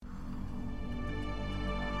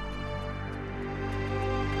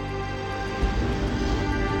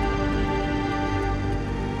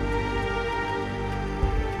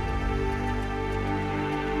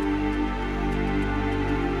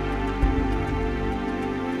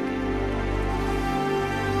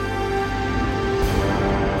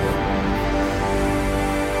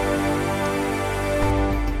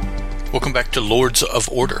welcome back to Lords of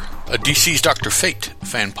Order, a DC's Dr. Fate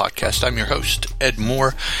fan podcast. I'm your host, Ed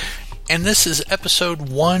Moore, and this is episode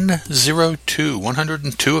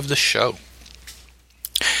 102 of the show.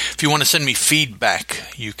 If you want to send me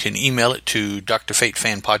feedback, you can email it to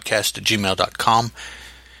drfatefanpodcast@gmail.com.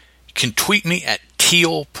 You can tweet me at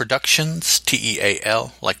Teal Productions,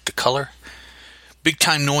 T-E-A-L, like the color.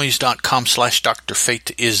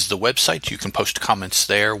 BigTimeNoise.com/DrFate is the website. You can post comments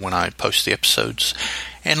there when I post the episodes.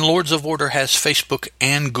 And Lords of Order has Facebook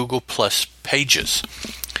and Google Plus pages.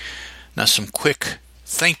 Now, some quick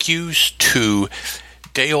thank yous to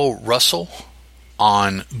Dale Russell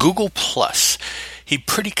on Google Plus. He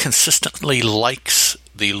pretty consistently likes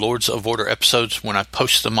the Lords of Order episodes when I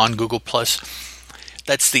post them on Google Plus.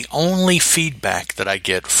 That's the only feedback that I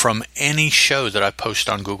get from any show that I post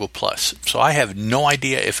on Google Plus. So I have no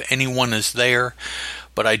idea if anyone is there,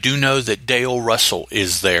 but I do know that Dale Russell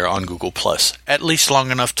is there on Google Plus, at least long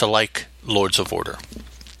enough to like Lords of Order.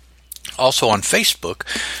 Also on Facebook,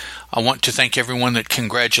 I want to thank everyone that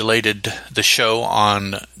congratulated the show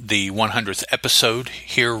on the 100th episode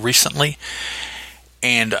here recently.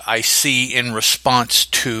 And I see in response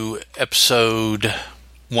to episode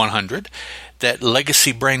 100 that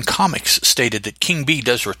Legacy Brain Comics stated that King Bee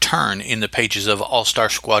does return in the pages of All-Star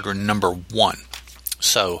Squadron number 1.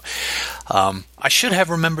 So, I should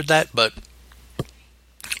have remembered that, but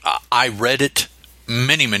I read it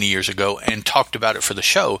many, many years ago and talked about it for the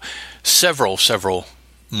show several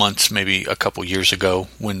months, maybe a couple years ago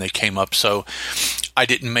when they came up. So, I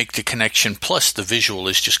didn't make the connection. Plus, the visual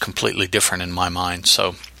is just completely different in my mind.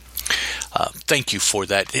 So, thank you for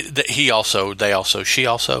that. He also, they also, she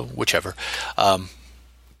also, whichever,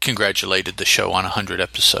 congratulated the show on 100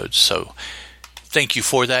 episodes. So, thank you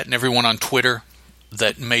for that. And everyone on Twitter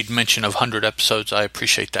that made mention of 100 episodes, I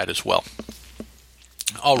appreciate that as well.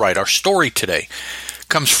 All right, our story today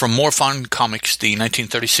comes from Morphon Comics, the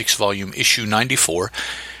 1936 volume, issue 94,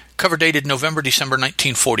 cover dated November-December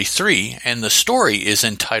 1943, and the story is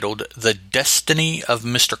entitled The Destiny of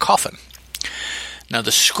Mr. Coffin. Now,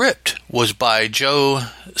 the script was by Joe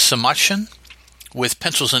Samachin, with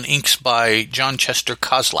pencils and inks by John Chester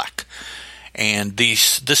Kozlak. And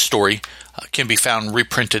this story can be found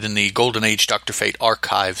reprinted in the Golden Age Dr. Fate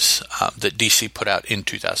archives that DC put out in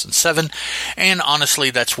 2007. And honestly,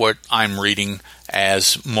 that's what I'm reading,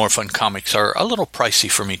 as Morphon Comics are a little pricey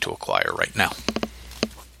for me to acquire right now.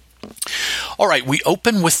 All right, we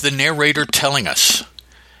open with the narrator telling us,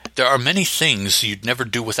 "There are many things you'd never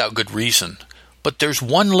do without good reason, but there's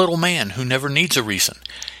one little man who never needs a reason.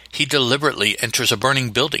 He deliberately enters a burning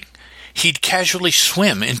building. He'd casually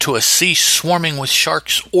swim into a sea swarming with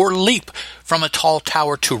sharks or leap from a tall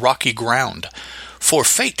tower to rocky ground. For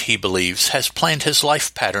fate, he believes, has planned his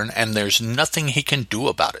life pattern and there's nothing he can do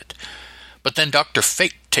about it." But then Dr.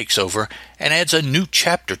 Fate takes over and adds a new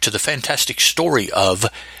chapter to the fantastic story of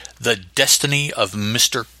The Destiny of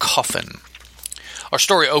Mr. Coffin. Our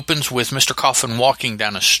story opens with Mr. Coffin walking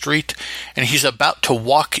down a street, and he's about to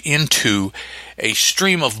walk into a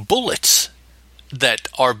stream of bullets that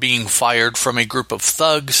are being fired from a group of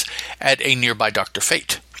thugs at a nearby Dr.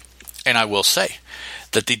 Fate. And I will say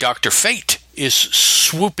that the Dr. Fate is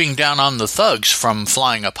swooping down on the thugs from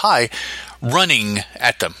flying up high, running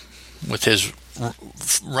at them with his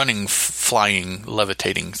running, flying,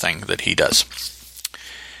 levitating thing that he does.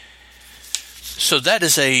 So that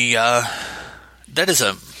is a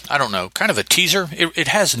I don't know, kind of a teaser. It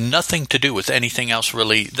has nothing to do with anything else,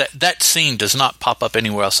 really. That scene does not pop up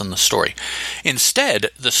anywhere else in the story.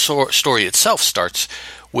 Instead, the story itself starts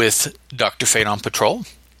with Dr. Fate on patrol,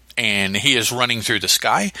 and he is running through the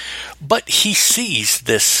sky, but he sees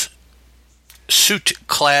this suit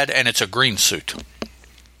clad, and it's a green suit,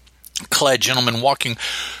 clad gentleman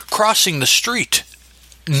crossing the street,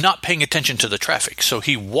 not paying attention to the traffic. So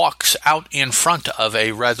he walks out in front of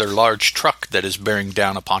a rather large truck that is bearing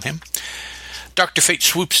down upon him. Dr. Fate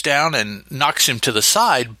swoops down and knocks him to the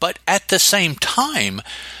side, but at the same time,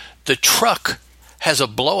 the truck has a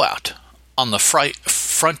blowout on the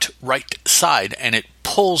front right side, and it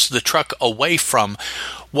pulls the truck away from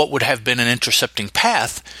what would have been an intercepting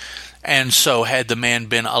path. And so had the man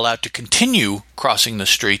been allowed to continue crossing the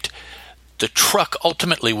street, the truck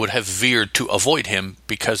ultimately would have veered to avoid him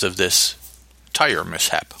because of this tire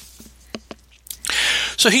mishap.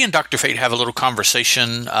 So he and Dr. Fate have a little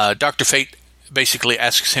conversation. Dr. Fate basically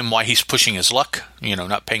asks him why he's pushing his luck,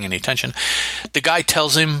 not paying any attention. The guy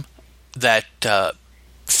tells him that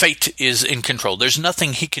fate is in control. There's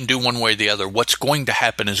nothing he can do one way or the other. What's going to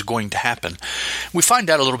happen is going to happen. We find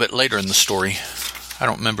out a little bit later in the story. I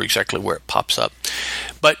don't remember exactly where it pops up.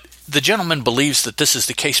 But the gentleman believes that this is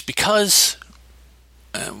the case because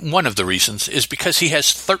one of the reasons is because he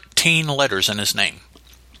has 13 letters in his name.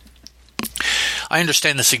 I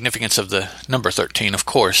understand the significance of the number 13, of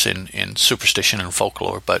course, in superstition and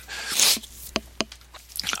folklore, but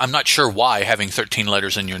I'm not sure why having 13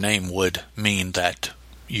 letters in your name would mean that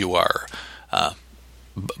you are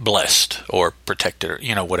blessed or protected,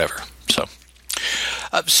 or, whatever.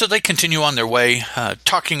 So they continue on their way,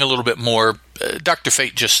 talking a little bit more. Dr.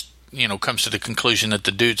 Fate just, comes to the conclusion that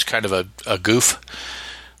the dude's kind of a goof.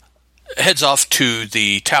 Heads off to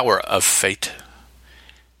the Tower of Fate.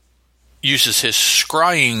 Uses his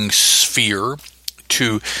scrying sphere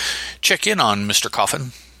to check in on Mr.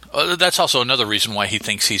 Coffin. That's also another reason why he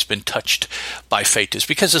thinks he's been touched by fate, is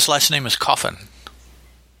because his last name is Coffin.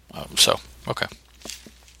 Okay.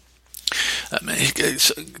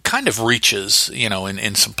 It kind of reaches,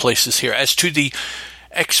 in some places here as to the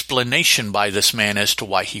explanation by this man as to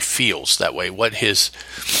why he feels that way, what his,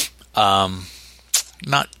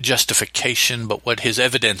 not justification, but what his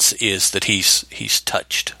evidence is that he's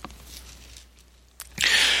touched.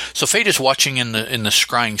 So Fate is watching in the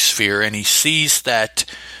scrying sphere, and he sees that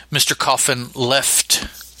Mr. Coffin left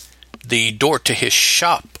the door to his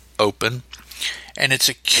shop open, and it's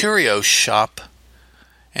a curio shop,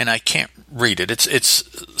 and I can't read it.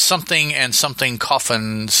 It's something and something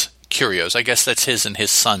Coffin's Curios. I guess that's his and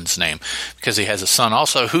his son's name, because he has a son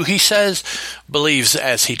also who he says believes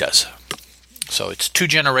as he does. So it's 2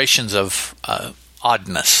 generations of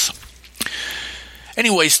oddness.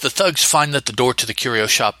 Anyways, the thugs find that the door to the curio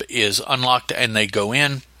shop is unlocked, and they go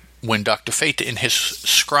in. When Dr. Fate in his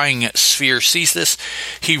scrying sphere sees this,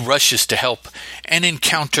 he rushes to help and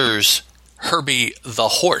encounters Herbie the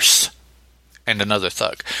horse and another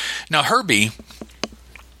thug. Now, Herbie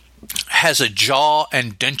has a jaw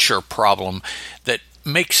and denture problem that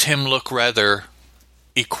makes him look rather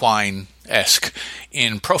equine-esque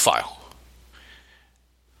in profile.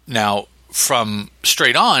 Now, from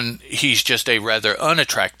straight on, he's just a rather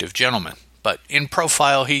unattractive gentleman. But in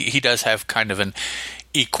profile, he does have kind of an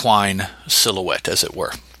equine silhouette, as it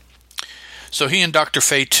were. So he and Dr.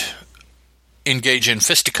 Fate engage in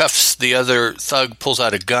fisticuffs. The other thug pulls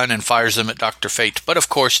out a gun and fires them at Dr. Fate, but of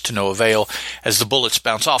course to no avail as the bullets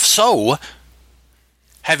bounce off. So,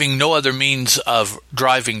 having no other means of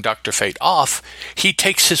driving Dr. Fate off, he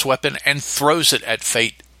takes his weapon and throws it at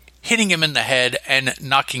Fate, hitting him in the head and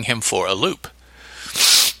knocking him for a loop.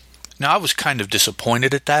 Now, I was kind of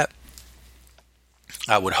disappointed at that.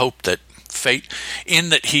 I would hope that Fate, in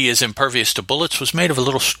that he is impervious to bullets, was made of a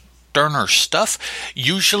little sterner stuff.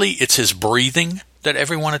 Usually it's his breathing that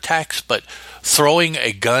everyone attacks, but throwing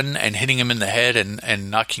a gun and hitting him in the head and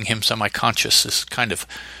knocking him semi-conscious is kind of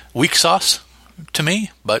weak sauce to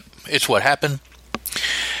me, but it's what happened.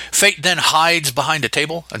 Fate then hides behind a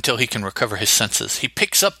table until he can recover his senses. He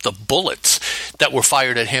picks up the bullets that were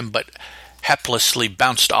fired at him but haplessly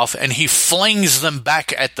bounced off, and he flings them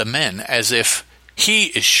back at the men as if he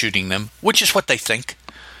is shooting them, which is what they think.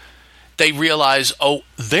 They realize,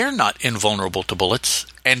 they're not invulnerable to bullets,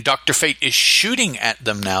 and Dr. Fate is shooting at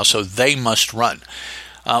them now, so they must run.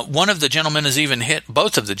 One of the gentlemen is even hit,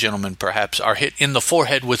 both of the gentlemen perhaps, are hit in the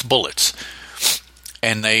forehead with bullets.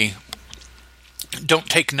 And they don't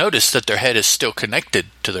take notice that their head is still connected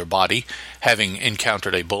to their body, having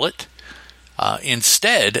encountered a bullet.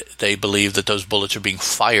 Instead, they believe that those bullets are being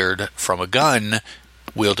fired from a gun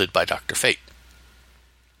wielded by Dr. Fate.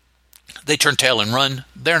 They turn tail and run.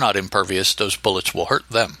 They're not impervious. Those bullets will hurt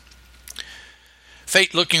them.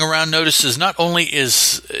 Fate, looking around, notices not only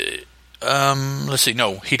is...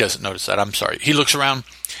 he doesn't notice that. I'm sorry. He looks around,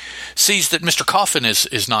 sees that Mr. Coffin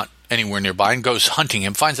is not anywhere nearby, and goes hunting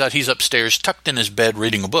him. Finds out he's upstairs, tucked in his bed,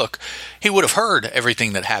 reading a book. He would have heard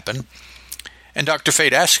everything that happened. And Dr.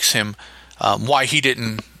 Fate asks him why he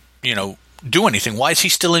didn't, do anything. Why is he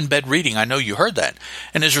still in bed reading? I know you heard that.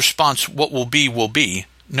 And his response, what will be, will be.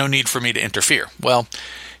 No need for me to interfere. Well,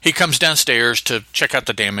 he comes downstairs to check out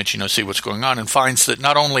the damage, see what's going on, and finds that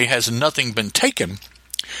not only has nothing been taken,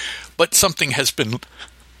 but something has been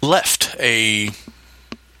left. A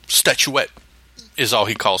statuette is all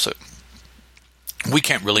he calls it. We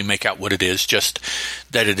can't really make out what it is, just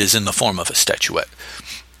that it is in the form of a statuette.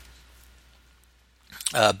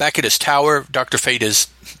 Back at his tower, Dr. Fate is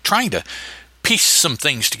trying to piece some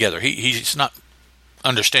things together. He's not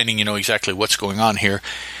understanding, exactly what's going on here.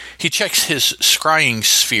 He checks his scrying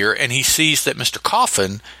sphere, and he sees that Mr.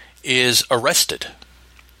 Coffin is arrested.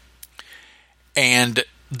 And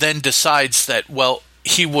then decides that,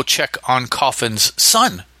 he will check on Coffin's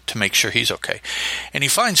son to make sure he's okay. And he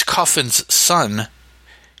finds Coffin's son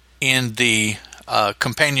in the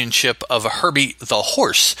companionship of Herbie the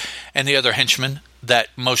horse and the other henchman, that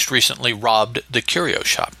most recently robbed the curio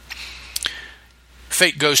shop.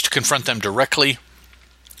 Fate goes to confront them directly.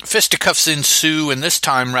 Fisticuffs ensue, and this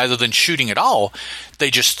time, rather than shooting at all, they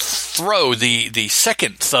just throw, the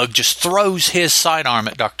second thug just throws his sidearm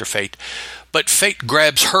at Dr. Fate. But Fate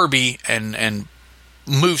grabs Herbie and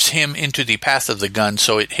moves him into the path of the gun,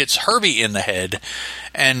 so it hits Herbie in the head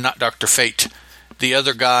and not Dr. Fate. The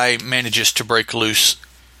other guy manages to break loose,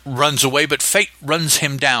 runs away, but Fate runs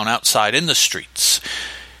him down outside in the streets,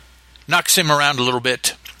 knocks him around a little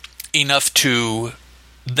bit, enough to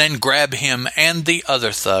then grab him and the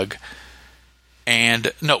other thug,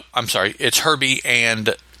 and it's Herbie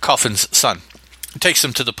and Coffin's son. Takes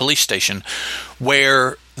them to the police station,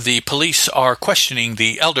 where the police are questioning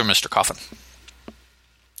the elder Mr. Coffin.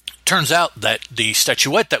 Turns out that the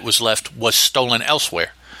statuette that was left was stolen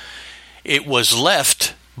elsewhere. It was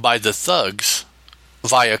left by the thugs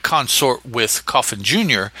via consort with Coffin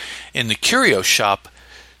Jr. in the curio shop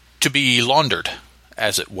to be laundered,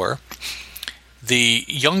 as it were. The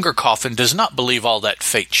younger Coffin does not believe all that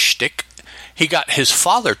Fate shtick. He got his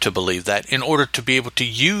father to believe that in order to be able to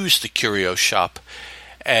use the curio shop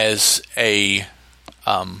as a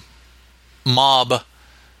mob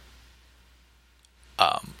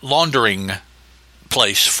laundering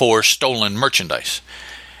place for stolen merchandise.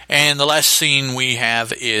 And the last scene we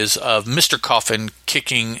have is of Mr. Coffin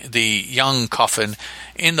kicking the young Coffin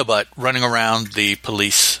in the butt, running around the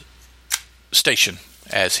police station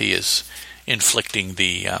as he is inflicting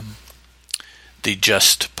the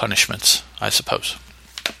just punishments, I suppose.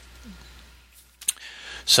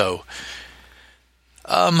 So,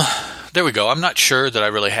 there we go. I'm not sure that I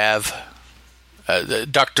really have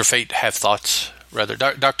Dr. Fate have thoughts. Rather,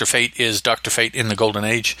 Dr. Fate is Dr. Fate in the Golden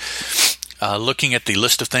Age. Looking at the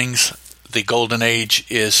list of things, the Golden Age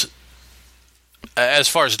is, as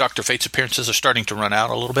far as Dr. Fate's appearances, are starting to run out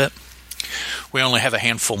a little bit. We only have a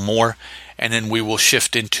handful more, and then we will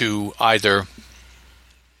shift into either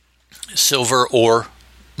Silver or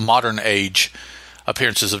Modern Age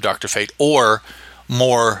appearances of Dr. Fate, or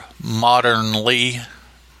more modernly,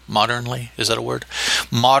 is that a word?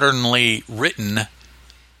 Modernly written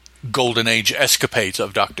Golden Age escapades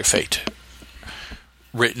of Dr. Fate,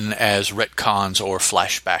 written as retcons or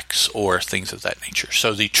flashbacks or things of that nature.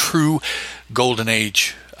 So the true Golden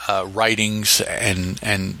Age writings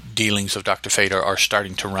and dealings of Dr. Fate are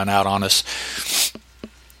starting to run out on us.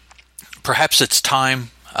 Perhaps it's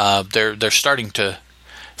time. They're starting to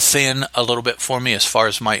thin a little bit for me as far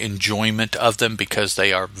as my enjoyment of them, because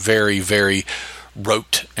they are very, very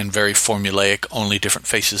rote and very formulaic, only different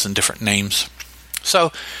faces and different names.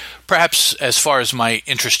 So perhaps as far as my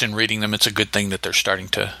interest in reading them, it's a good thing that they're starting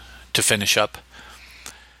to finish up.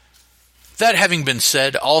 That having been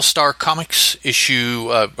said, All-Star Comics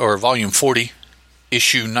issue, or volume 40,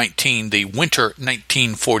 issue 19, the Winter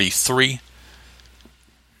 1943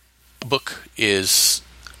 book is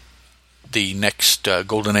the next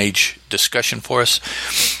Golden Age discussion for us.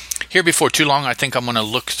 Here before too long, I think I'm going to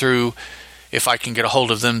look through, if I can get a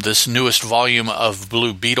hold of them, this newest volume of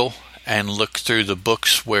Blue Beetle, and look through the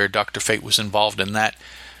books where Dr. Fate was involved in that.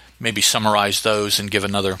 Maybe summarize those and give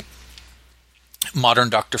another modern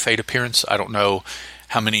Dr. Fate appearance. I don't know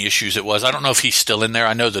how many issues it was. I don't know if he's still in there.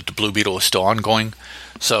 I know that the Blue Beetle is still ongoing.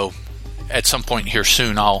 So at some point here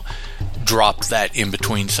soon, I'll drop that in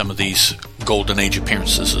between some of these Golden Age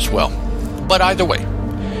appearances as well. But either way,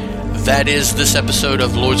 that is this episode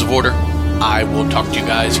of Lords of Order. I will talk to you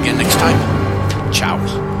guys again next time. Ciao.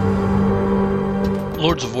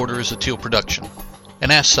 Lords of Order is a Teal production,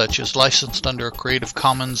 and as such is licensed under a Creative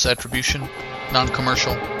Commons Attribution,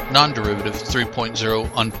 Non-Commercial, Non-Derivative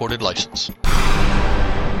 3.0 Unported license.